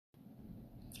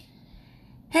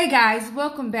Hey guys,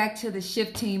 welcome back to the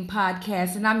Shift Team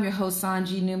podcast, and I'm your host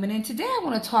Sanji Newman, and today I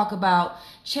want to talk about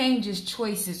changes,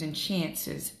 choices, and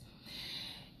chances.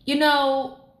 You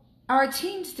know, our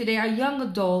teens today, our young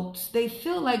adults, they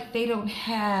feel like they don't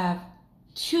have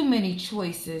too many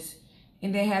choices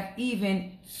and they have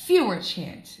even fewer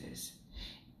chances.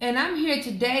 And I'm here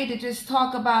today to just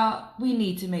talk about we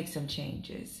need to make some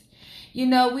changes. You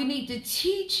know, we need to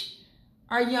teach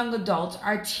our young adults,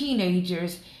 our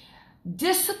teenagers,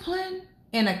 discipline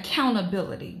and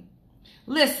accountability.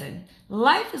 Listen,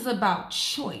 life is about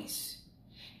choice,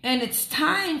 and it's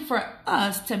time for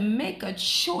us to make a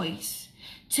choice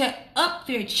to up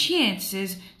their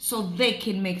chances so they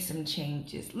can make some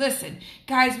changes. Listen,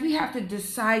 guys, we have to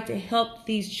decide to help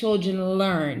these children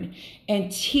learn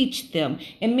and teach them.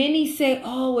 And many say,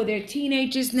 oh, well, they're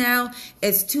teenagers now,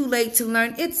 it's too late to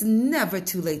learn. It's never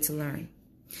too late to learn.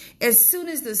 As soon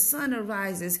as the sun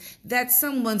arises, that's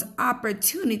someone's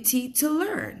opportunity to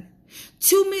learn.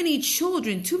 Too many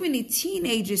children, too many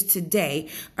teenagers today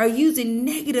are using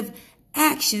negative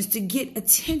actions to get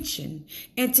attention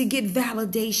and to get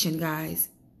validation, guys.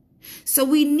 So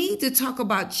we need to talk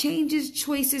about changes,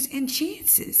 choices, and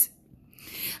chances.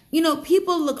 You know,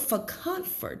 people look for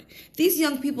comfort. These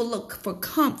young people look for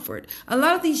comfort. A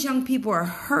lot of these young people are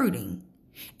hurting.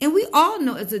 And we all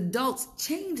know as adults,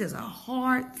 change is a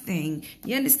hard thing.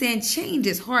 You understand? Change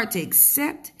is hard to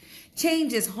accept.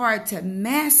 Change is hard to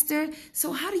master.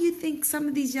 So how do you think some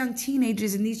of these young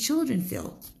teenagers and these children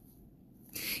feel?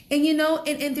 And you know,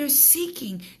 and they're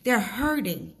seeking, they're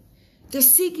hurting. They're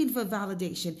seeking for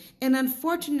validation. And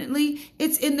unfortunately,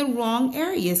 it's in the wrong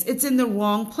areas. It's in the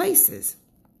wrong places.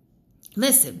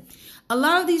 Listen, a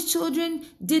lot of these children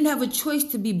didn't have a choice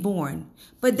to be born,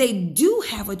 but they do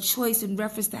have a choice in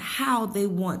reference to how they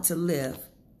want to live.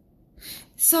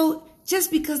 So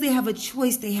just because they have a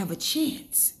choice, they have a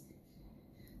chance.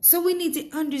 So we need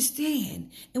to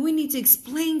understand and we need to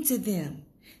explain to them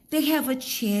they have a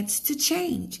chance to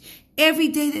change. Every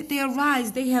day that they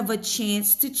arise, they have a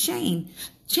chance to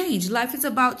change. Life is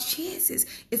about chances.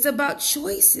 It's about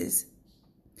choices.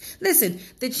 Listen,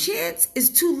 the chance is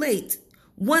too late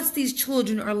once these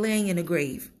children are lying in a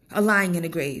grave.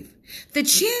 The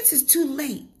chance is too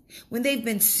late when they've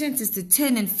been sentenced to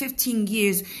 10 and 15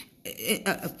 years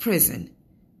of prison.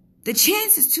 The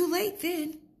chance is too late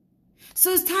then.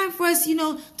 So it's time for us,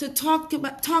 to talk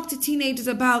to teenagers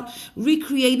about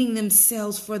recreating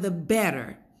themselves for the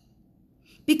better.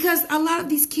 Because a lot of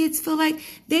these kids feel like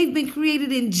they've been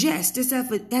created in jest, just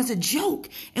as a joke.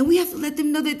 And we have to let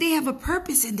them know that they have a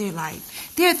purpose in their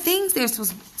life. There are things they're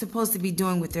supposed to be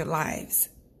doing with their lives.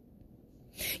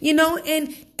 And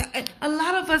a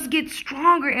lot of us get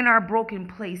stronger in our broken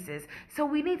places. So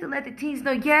we need to let the teens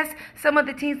know, yes, some of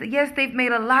the teens, yes, they've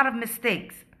made a lot of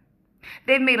mistakes.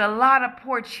 They've made a lot of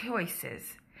poor choices.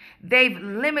 They've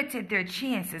limited their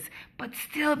chances, but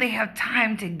still they have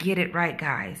time to get it right,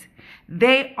 guys.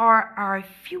 They are our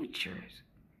futures.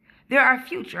 They're our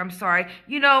future.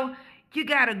 You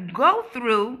got to go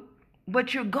through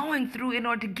what you're going through in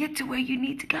order to get to where you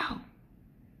need to go.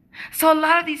 So a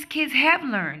lot of these kids have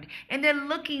learned, and they're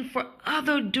looking for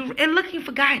looking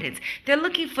for guidance. They're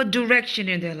looking for direction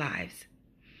in their lives.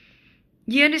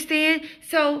 You understand?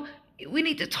 So we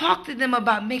need to talk to them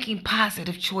about making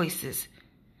positive choices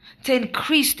to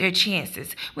increase their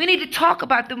chances. We need to talk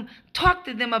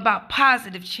to them about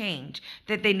positive change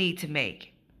that they need to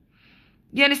make.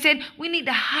 You understand? We need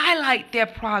to highlight their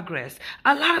progress.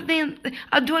 A lot of them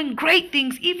are doing great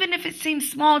things, even if it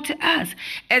seems small to us,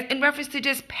 as in reference to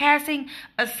just passing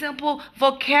a simple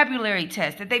vocabulary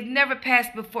test that they've never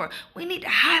passed before. We need to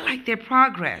highlight their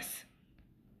progress.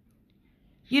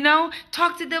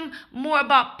 Talk to them more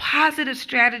about positive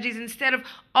strategies instead of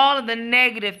all of the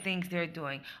negative things they're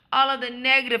doing, all of the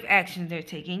negative actions they're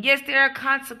taking. Yes, there are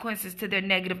consequences to their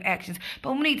negative actions,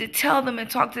 but we need to tell them and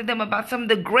talk to them about some of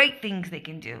the great things they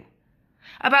can do,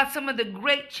 about some of the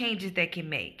great changes they can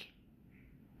make.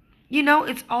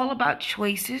 It's all about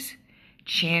choices,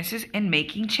 chances, and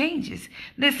making changes.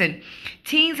 Listen,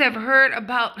 teens hear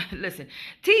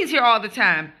all the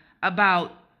time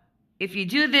about, if you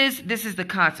do this, this is the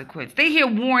consequence. They hear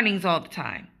warnings all the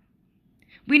time.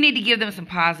 We need to give them some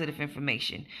positive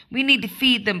information. We need to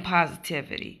feed them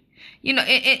positivity.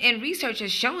 And research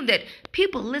has shown that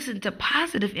people listen to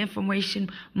positive information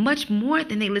much more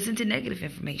than they listen to negative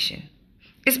information.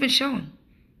 It's been shown.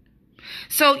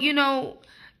 So,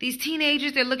 these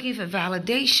teenagers, they're looking for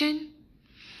validation.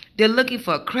 They're looking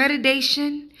for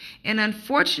accreditation. And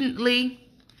unfortunately,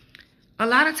 a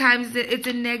lot of times it's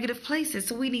in negative places.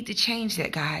 So we need to change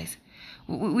that, guys.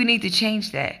 We need to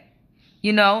change that.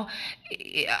 You know,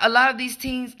 a lot of these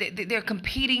teens, they're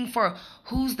competing for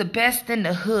who's the best in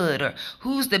the hood, or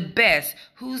who's the best,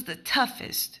 who's the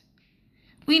toughest.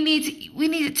 We need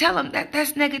to tell them that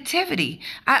that's negativity.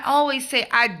 I always say,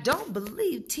 I don't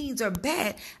believe teens are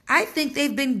bad. I think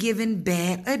they've been given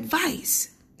bad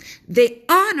advice. They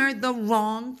honor the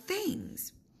wrong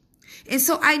things. And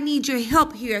so I need your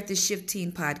help here at the Shift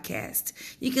Teen Podcast.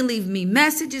 You can leave me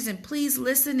messages, and please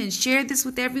listen and share this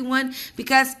with everyone,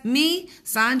 because me,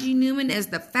 Sanji Newman, as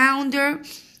the founder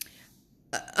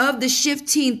of the Shift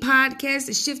Teen Podcast,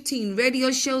 the Shift Teen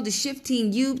Radio Show, the Shift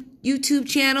Teen YouTube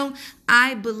channel,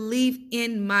 I believe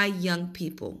in my young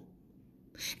people.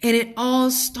 And it all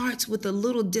starts with a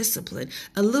little discipline,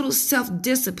 a little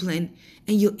self-discipline,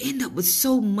 and you'll end up with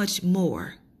so much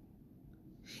more.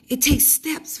 It takes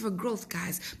steps for growth,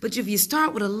 guys. But if you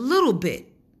start with a little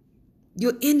bit,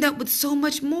 you'll end up with so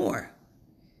much more.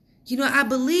 You know, I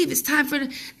believe it's time for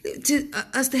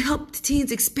us to help the teens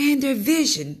expand their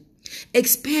vision,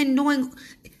 expand knowing.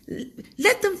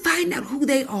 Let them find out who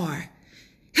they are.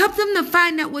 Help them to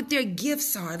find out what their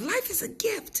gifts are. Life is a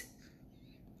gift.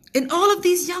 And all of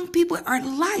these young people are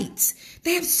lights.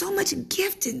 They have so much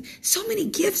gift and so many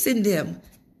gifts in them.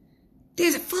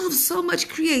 They're full of so much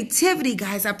creativity,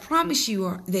 guys. I promise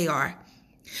you they are.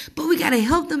 But we got to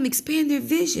help them expand their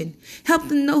vision. Help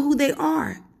them know who they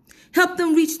are. Help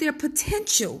them reach their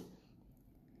potential.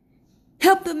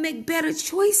 Help them make better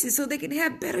choices so they can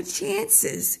have better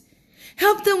chances.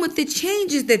 Help them with the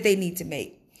changes that they need to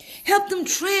make. Help them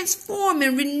transform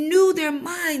and renew their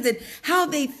minds and how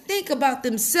they think about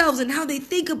themselves and how they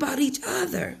think about each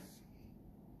other.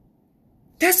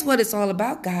 That's what it's all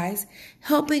about, guys.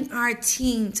 Helping our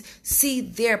teens see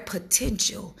their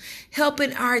potential.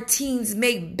 Helping our teens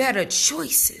make better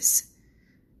choices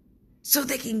so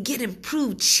they can get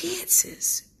improved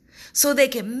chances. So they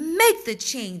can make the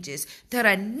changes that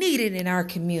are needed in our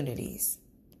communities.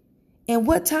 And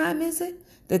what time is it?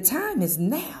 The time is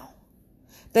now.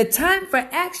 The time for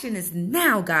action is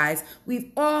now, guys.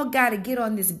 We've all got to get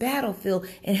on this battlefield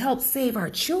and help save our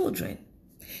children.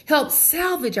 Help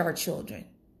salvage our children.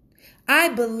 I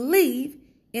believe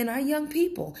in our young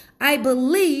people. I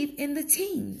believe in the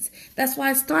teens. That's why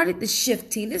I started the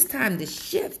Shift Teen. It's time to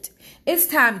shift. It's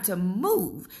time to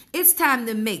move. It's time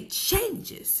to make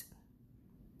changes.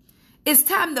 It's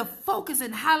time to focus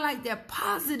and highlight their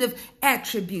positive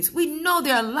attributes. We know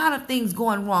there are a lot of things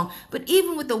going wrong, but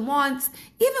even with the ones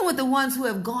who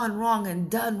have gone wrong and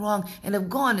done wrong and have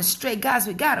gone astray, guys,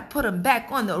 we got to put them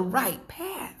back on the right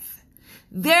path.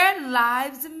 Their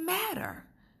lives matter.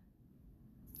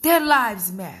 Their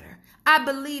lives matter. I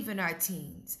believe in our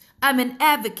teens. I'm an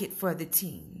advocate for the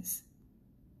teens.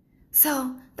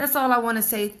 So that's all I want to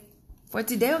say for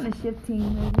today on the Shift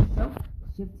Teen Radio Show,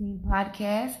 Shift Teen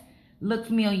Podcast. Look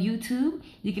for me on YouTube.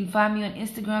 You can find me on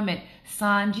Instagram at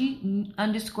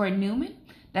Sanji_Newman.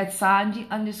 That's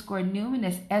Sanji_Newman.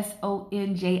 That's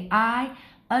SONJI_Newman.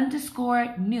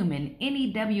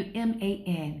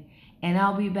 NEWMAN. And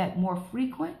I'll be back more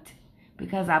frequent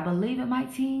because I believe in my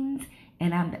teens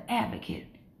and I'm the advocate.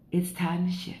 It's time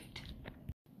to shift.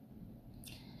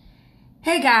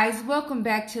 Hey guys, welcome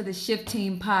back to the Shift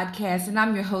Teen Podcast, and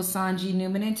I'm your host, Sanji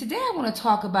Newman, and today I want to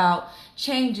talk about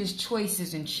changes,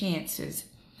 choices, and chances.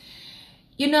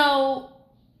 You know,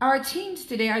 our teens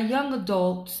today, our young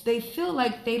adults, they feel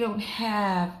like they don't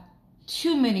have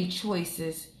too many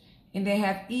choices, and they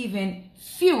have even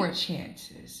fewer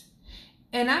chances.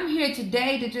 And I'm here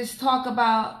today to just talk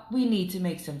about we need to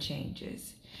make some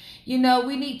changes. You know,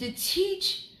 we need to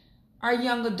teach our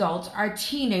young adults, our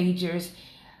teenagers,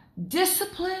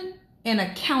 discipline and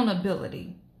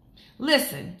accountability.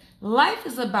 Listen, life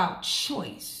is about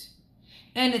choice.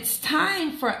 And it's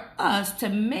time for us to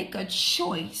make a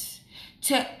choice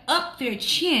to up their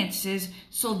chances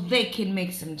so they can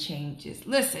make some changes.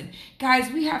 Listen,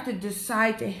 guys, we have to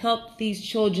decide to help these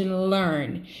children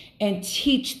learn and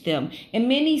teach them. And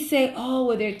many say, oh,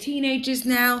 well, they're teenagers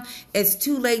now. It's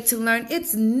too late to learn.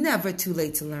 It's never too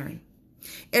late to learn.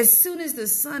 As soon as the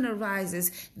sun arises,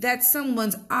 that's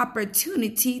someone's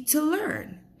opportunity to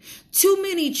learn. Too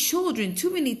many children,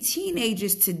 too many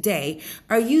teenagers today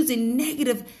are using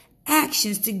negative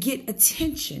actions to get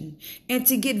attention and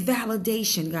to get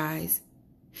validation, guys.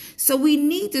 So we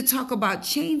need to talk about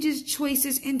changes,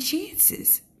 choices, and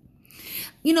chances.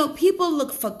 You know, people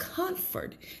look for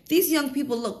comfort. These young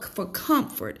people look for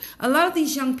comfort. A lot of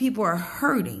these young people are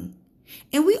hurting.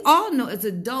 And we all know as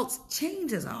adults,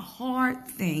 change is a hard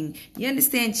thing. You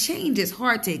understand? Change is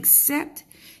hard to accept.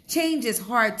 Change is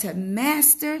hard to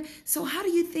master. So how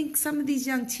do you think some of these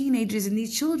young teenagers and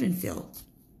these children feel?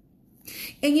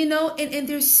 And and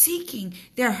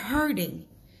they're hurting.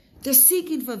 They're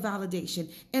seeking for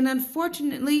validation. And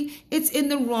unfortunately, it's in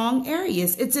the wrong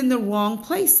areas. It's in the wrong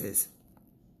places.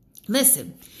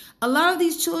 Listen, a lot of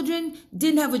these children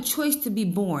didn't have a choice to be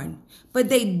born, but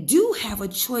they do have a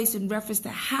choice in reference to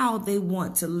how they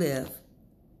want to live.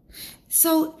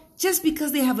 So just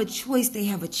because they have a choice, they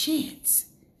have a chance.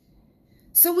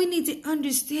 So we need to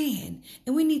understand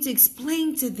and we need to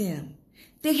explain to them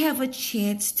they have a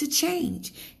chance to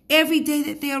change. Every day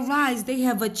that they arise, they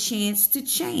have a chance to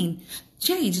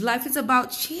change. Life is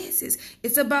about chances.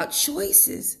 It's about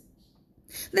choices.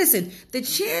 Listen, the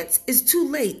chance is too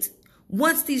late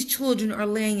once these children are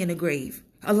lying in a grave.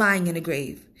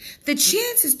 The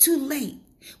chance is too late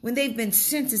when they've been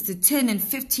sentenced to 10 and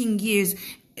 15 years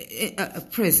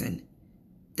of prison.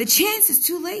 The chance is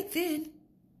too late then.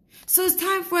 So it's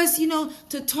time for us,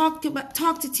 to talk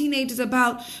to teenagers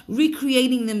about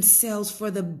recreating themselves for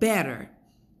the better.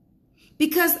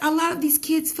 Because a lot of these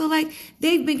kids feel like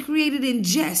they've been created in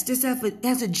jest, just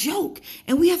as a joke.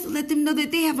 And we have to let them know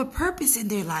that they have a purpose in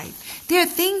their life. There are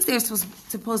things they're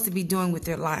supposed to be doing with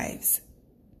their lives.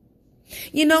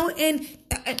 And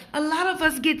a lot of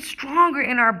us get stronger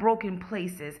in our broken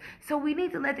places. So we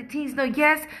need to let the teens know,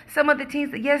 yes, some of the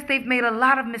teens, yes, they've made a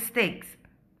lot of mistakes.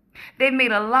 They've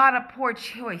made a lot of poor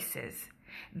choices.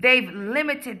 They've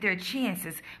limited their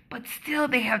chances, but still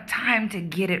they have time to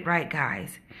get it right,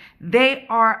 guys. They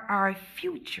are our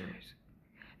futures.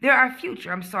 They're our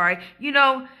future. You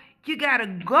got to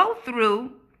go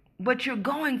through what you're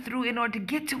going through in order to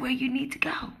get to where you need to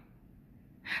go.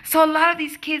 So a lot of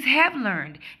these kids have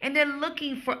learned, and they're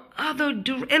looking for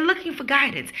looking for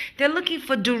guidance. They're looking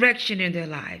for direction in their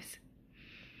lives.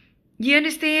 You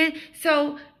understand?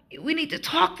 So we need to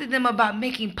talk to them about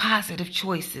making positive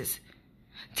choices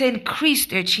to increase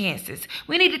their chances.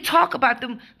 We need to talk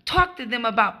to them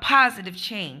about positive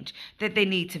change that they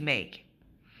need to make.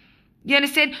 You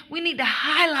understand? We need to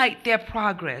highlight their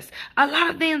progress. A lot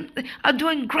of them are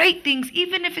doing great things,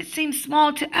 even if it seems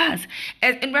small to us,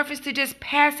 in reference to just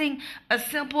passing a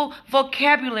simple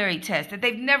vocabulary test that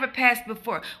they've never passed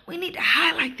before. We need to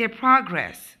highlight their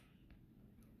progress.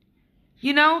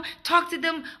 Talk to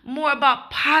them more about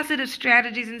positive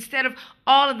strategies instead of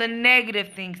all of the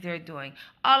negative things they're doing,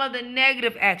 all of the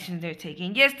negative actions they're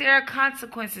taking. Yes, there are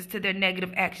consequences to their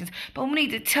negative actions, but we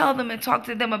need to tell them and talk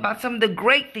to them about some of the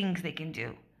great things they can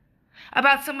do,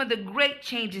 about some of the great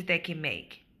changes they can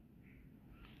make.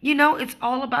 It's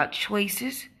all about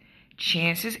choices,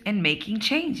 chances, and making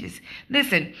changes.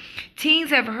 Listen, teens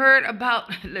hear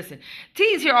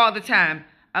all the time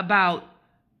about,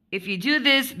 if you do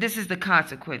this, this is the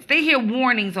consequence. They hear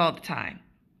warnings all the time.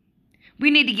 We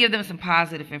need to give them some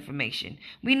positive information.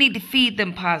 We need to feed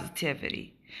them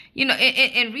positivity.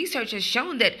 And research has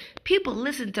shown that people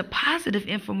listen to positive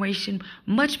information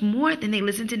much more than they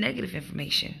listen to negative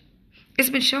information. It's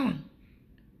been shown.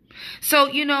 So,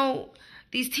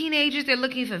 these teenagers, they're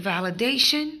looking for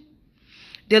validation.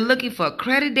 They're looking for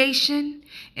accreditation.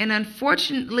 And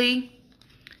unfortunately,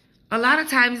 a lot of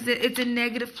times it's in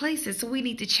negative places. So we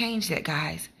need to change that,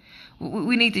 guys.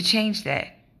 We need to change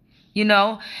that.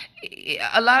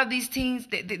 A lot of these teens,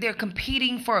 they're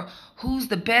competing for who's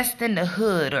the best in the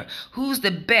hood, or who's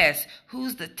the best,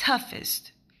 who's the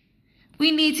toughest.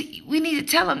 We need to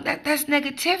tell them that that's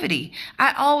negativity.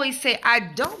 I always say, I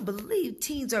don't believe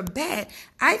teens are bad.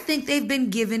 I think they've been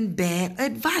given bad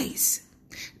advice.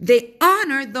 They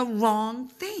honor the wrong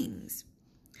things.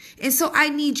 And so I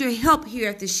need your help here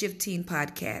at the Shift Teen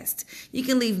Podcast. You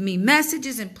can leave me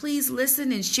messages, and please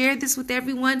listen and share this with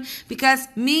everyone, because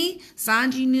me,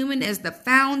 Sanji Newman, as the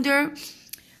founder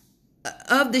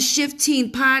of the Shift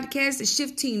Teen Podcast, the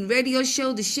Shift Teen Radio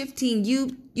Show, the Shift Teen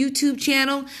YouTube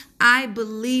channel, I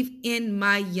believe in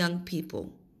my young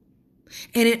people.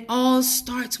 And it all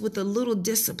starts with a little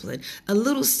discipline, a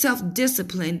little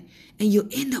self-discipline, and you'll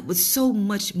end up with so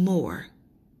much more.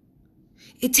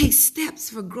 It takes steps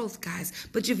for growth, guys.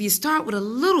 But if you start with a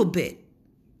little bit,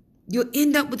 you'll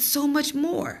end up with so much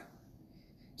more.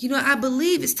 I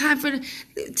believe it's time for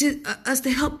us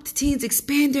to help the teens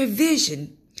expand their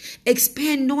vision,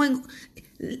 expand knowing.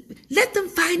 Let them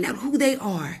find out who they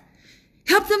are.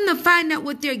 Help them to find out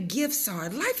what their gifts are.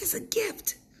 Life is a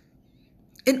gift.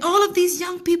 And all of these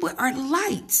young people are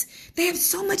lights. They have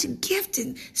so much gift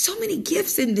and so many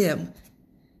gifts in them.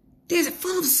 They're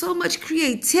full of so much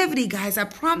creativity, guys. I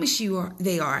promise you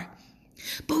they are.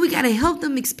 But we got to help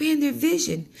them expand their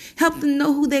vision. Help them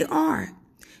know who they are.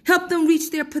 Help them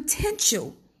reach their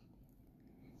potential.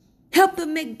 Help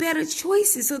them make better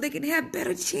choices so they can have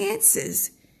better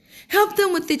chances. Help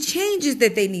them with the changes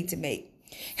that they need to make.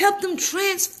 Help them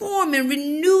transform and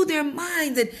renew their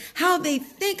minds and how they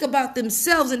think about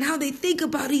themselves and how they think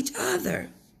about each other.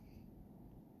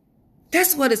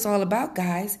 That's what it's all about,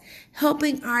 guys.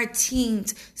 Helping our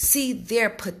teens see their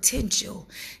potential.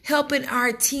 Helping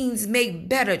our teens make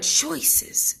better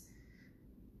choices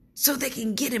so they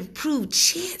can get improved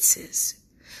chances.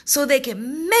 So they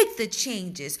can make the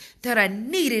changes that are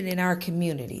needed in our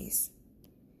communities.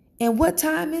 And what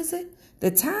time is it?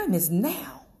 The time is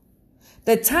now.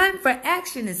 The time for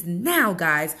action is now,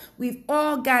 guys. We've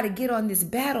all got to get on this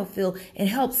battlefield and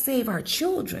help save our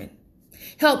children.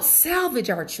 Help salvage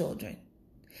our children.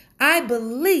 I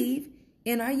believe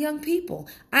in our young people.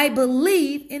 I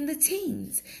believe in the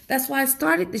teens. That's why I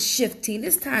started the Shift Team.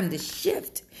 It's time to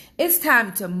shift. It's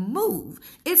time to move.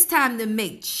 It's time to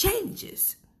make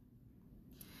changes.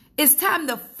 It's time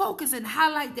to focus and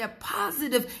highlight their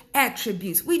positive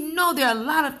attributes. We know there are a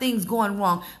lot of things going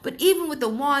wrong, but even with the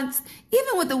ones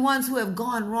who have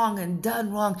gone wrong and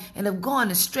done wrong and have gone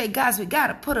astray, guys, we got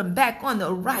to put them back on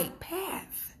the right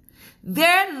path.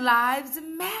 Their lives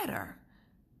matter.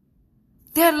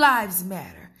 Their lives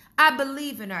matter. I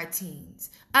believe in our teens.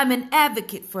 I'm an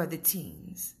advocate for the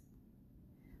teens.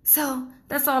 So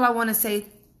that's all I want to say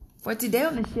for today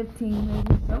on the Shift Team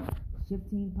Radio Show, Shift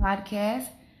Team Podcast.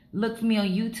 Look for me on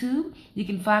YouTube. You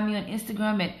can find me on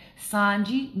Instagram at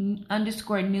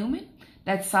Sonji_Newman.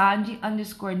 That's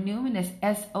Sonji_Newman.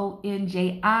 That's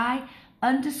SONJI_Newman.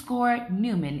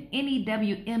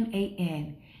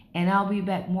 NEWMAN. And I'll be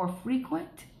back more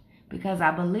frequent because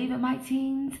I believe in my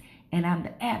teens and I'm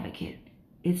the advocate.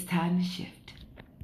 It's time to shift.